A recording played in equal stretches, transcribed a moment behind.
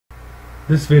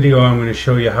This video I'm going to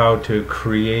show you how to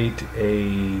create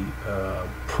a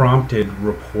prompted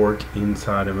report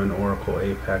inside of an Oracle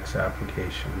Apex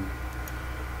application.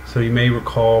 So you may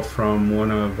recall from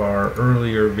one of our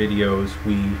earlier videos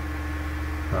we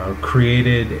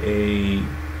created a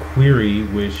query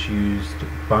which used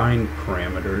bind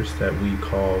parameters that we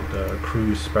called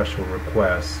cruise special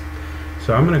requests.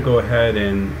 So I'm going to go ahead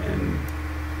and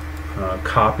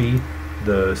copy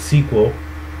the SQL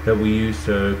that we use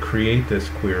to create this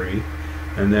query,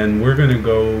 and then we're going to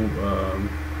go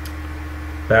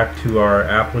back to our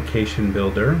application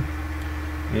builder,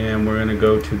 and we're going to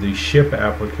go to the ship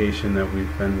application that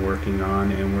we've been working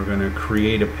on, and we're going to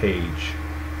create a page.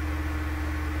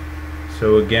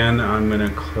 So again, I'm going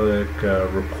to click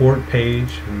report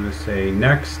page. I'm going to say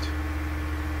next.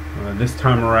 This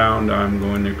time around I'm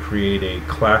going to create a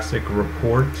classic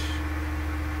report,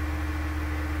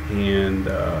 and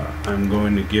I'm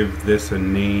going to give this a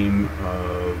name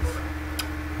of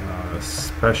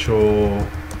special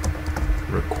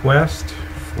request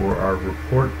for our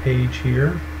report page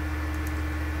here.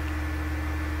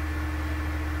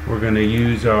 We're going to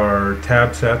use our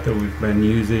tab set that we've been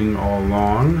using all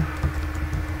along.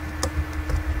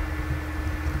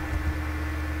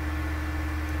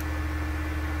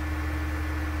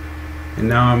 And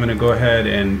now I'm going to go ahead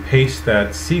and paste that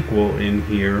SQL in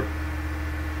here.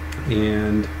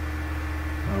 And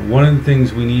one of the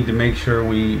things we need to make sure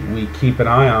we keep an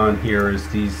eye on here is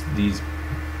these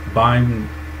bind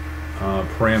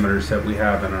parameters that we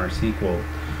have in our SQL.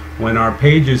 When our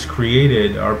page is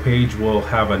created, our page will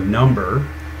have a number,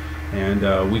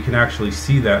 and we can actually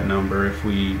see that number if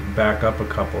we back up a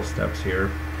couple steps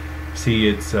here. See,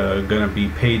 it's going to be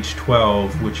page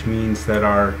 12, which means that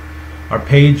our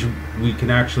page, we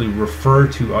can actually refer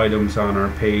to items on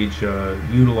our page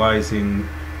utilizing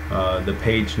the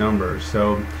page number.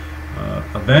 So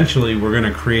eventually we're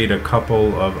going to create a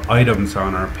couple of items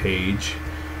on our page,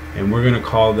 and we're going to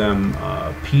call them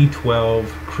P12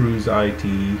 cruise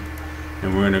ID,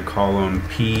 and we're going to call them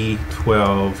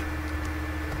P12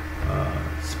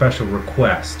 special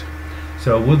request.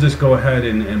 So we'll just go ahead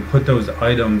and put those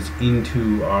items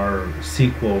into our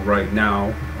SQL right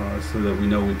now so that we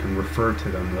know we can refer to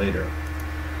them later.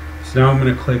 So now I'm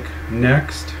going to click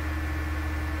next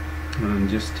and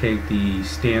just take the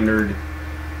standard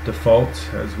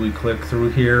defaults as we click through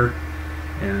here,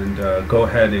 and go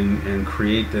ahead and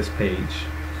create this page.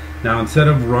 Now, instead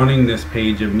of running this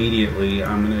page immediately,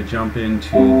 I'm going to jump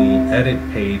into the edit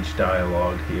page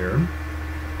dialog here,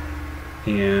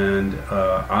 and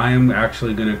I am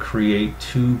actually going to create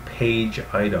 2 page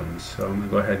items. So I'm going to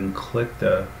go ahead and click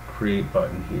the create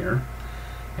button here,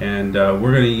 and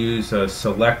we're going to use a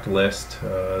select list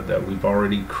that we've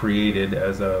already created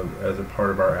as a part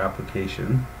of our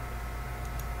application.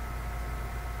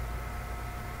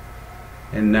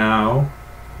 And now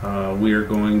we are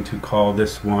going to call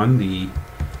this one the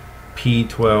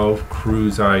P12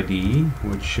 cruise ID,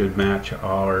 which should match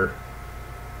our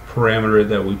parameter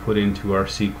that we put into our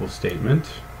SQL statement.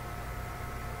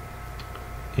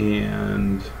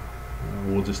 And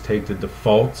we'll just take the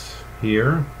defaults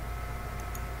here.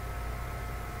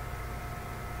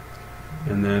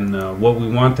 And then what we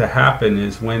want to happen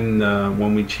is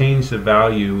when we change the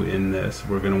value in this,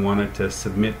 we're going to want it to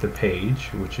submit the page,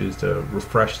 which is to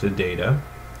refresh the data.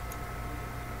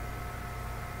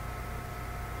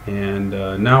 And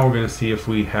now we're going to see if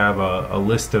we have a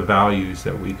list of values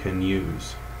that we can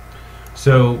use.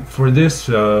 So for this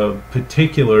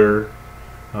particular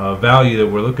value that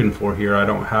we're looking for here, I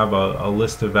don't have a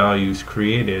list of values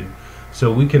created. So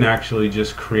we can actually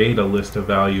just create a list of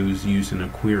values using a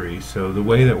query. So the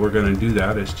way that we're going to do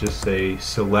that is just say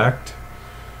select,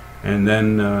 and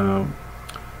then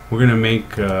we're going to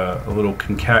make a little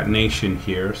concatenation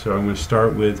here. So I'm going to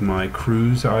start with my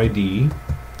cruise ID,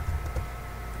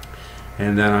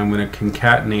 and then I'm going to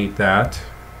concatenate that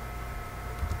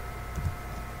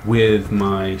with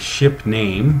my ship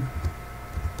name.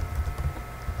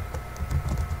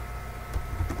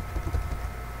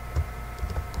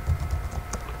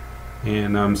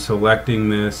 And I'm selecting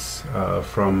this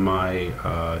from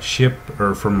my ship,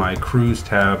 or from my cruise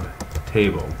tab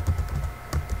table.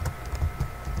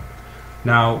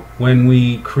 Now, when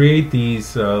we create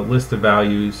these list of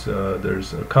values,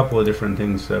 there's a couple of different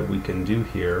things that we can do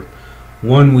here.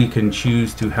 One, we can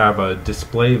choose to have a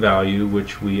display value,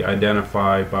 which we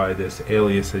identify by this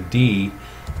alias ID,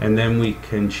 and then we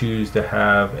can choose to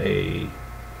have a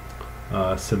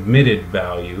submitted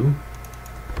value,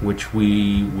 which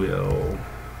we will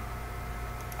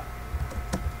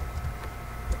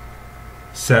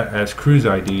set as cruise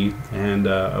ID, and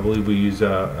I believe we use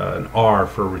an R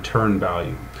for return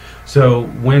value. So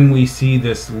when we see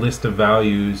this list of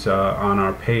values on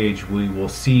our page, we will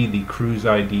see the cruise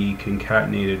ID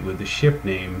concatenated with the ship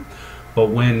name, but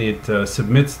when it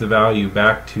submits the value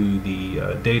back to the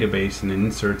database and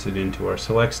inserts it into our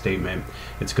select statement,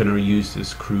 it's going to use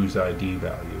this cruise ID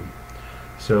value.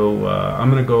 So I'm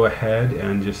going to go ahead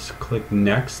and just click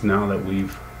next now that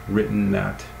we've written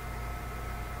that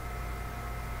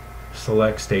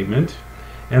select statement.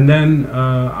 And then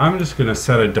I'm just going to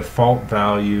set a default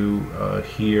value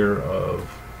here of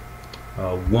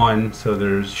 1, so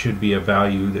there should be a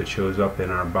value that shows up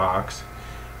in our box.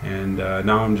 And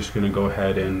now I'm just going to go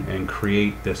ahead and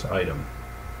create this item.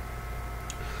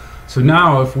 So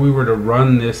now if we were to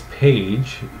run this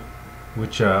page,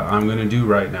 which I'm going to do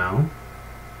right now,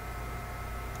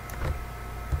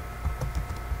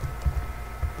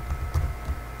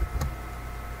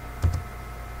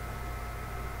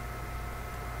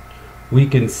 we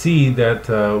can see that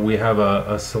we have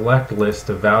a select list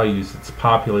of values that's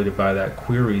populated by that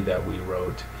query that we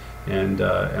wrote,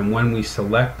 and when we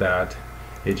select that,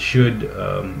 it should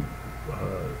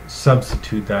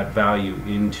substitute that value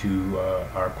into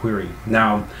our query.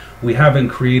 Now, we haven't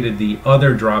created the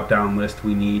other drop-down list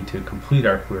we need to complete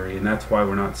our query, and that's why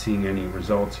we're not seeing any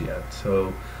results yet.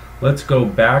 So let's go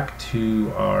back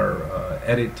to our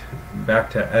edit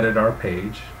our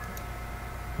page.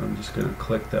 I'm just going to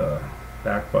click the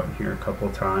back button here a couple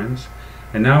of times,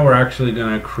 and now we're actually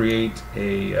going to create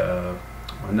a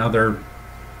another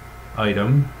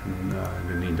item, and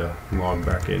I need to log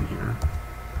back in here.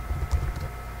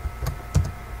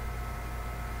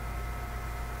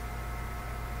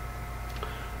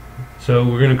 So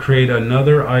we're going to create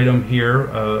another item here.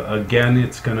 Again,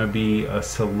 it's going to be a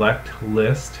select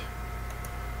list.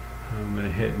 I'm going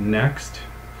to hit next.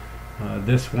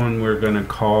 This one we're going to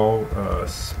call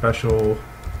special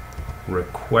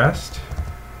request.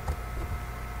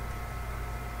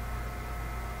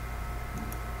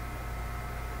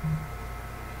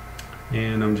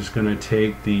 And I'm just going to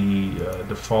take the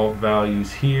default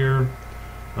values here.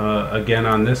 Again,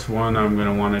 on this one, I'm going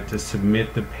to want it to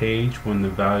submit the page when the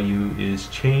value is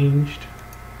changed.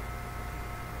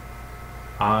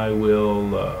 I will,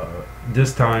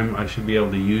 this time I should be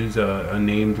able to use a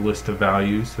named list of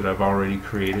values that I've already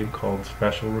created called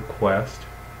special request.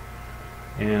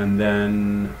 And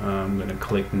then I'm going to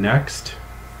click next.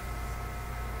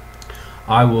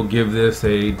 I will give this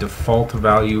a default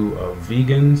value of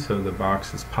vegan, so the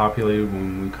box is populated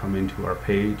when we come into our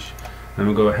page. I'm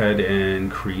going to go ahead and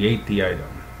create the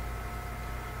item.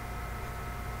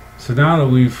 So now that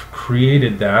we've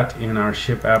created that in our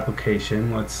ship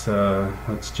application, let's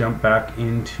jump back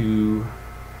into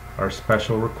our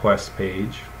special request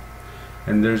page.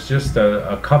 And there's just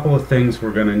a couple of things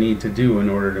we're going to need to do in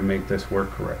order to make this work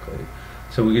correctly.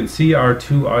 So we can see our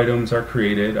two items are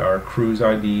created, our cruise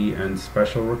ID and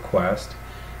special request,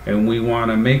 and we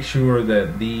want to make sure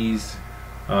that these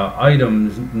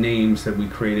items names that we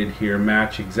created here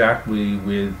match exactly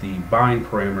with the bind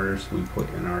parameters we put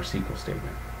in our SQL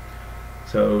statement.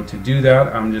 So to do that,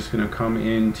 I'm just going to come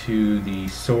into the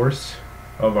source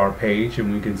of our page,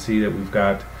 and we can see that we've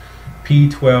got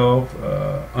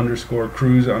P12 underscore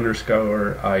cruise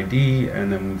underscore ID,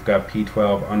 and then we've got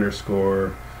P12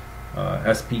 underscore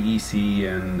SPEC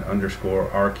and underscore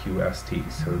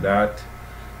RQST. So that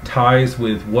ties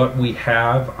with what we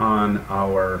have on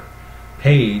our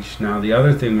page. Now the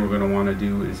other thing we're going to want to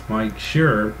do is make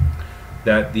sure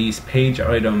that these page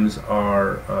items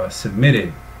are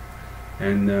submitted,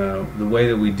 and the way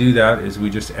that we do that is we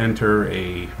just enter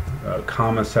a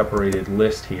comma separated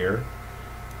list here,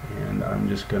 and I'm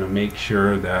just going to make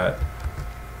sure that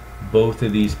both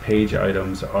of these page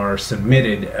items are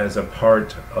submitted as a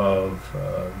part of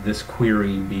this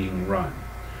query being run.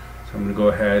 So I'm going to go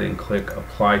ahead and click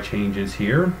apply changes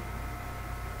here.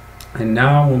 And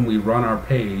now when we run our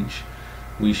page,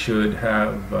 we should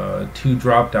have two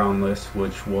drop-down lists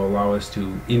which will allow us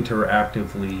to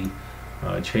interactively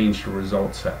change the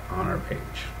result set on our page.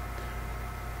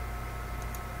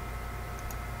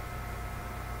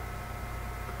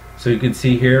 So you can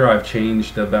see here I've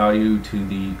changed the value to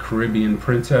the Caribbean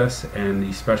Princess and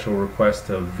the special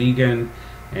request of vegan,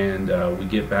 and we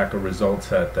get back a result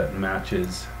set that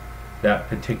matches that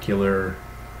particular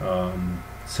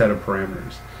set of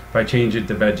parameters. If I change it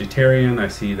to vegetarian, I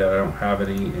see that I don't have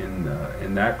any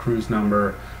in that cruise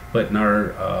number, but in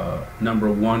our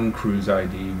number 1 cruise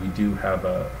ID we do have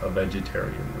a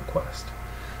vegetarian request.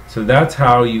 So that's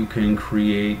how you can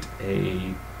create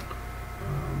a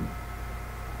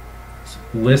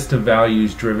list of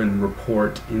values driven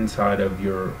report inside of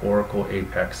your Oracle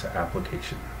Apex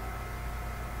application.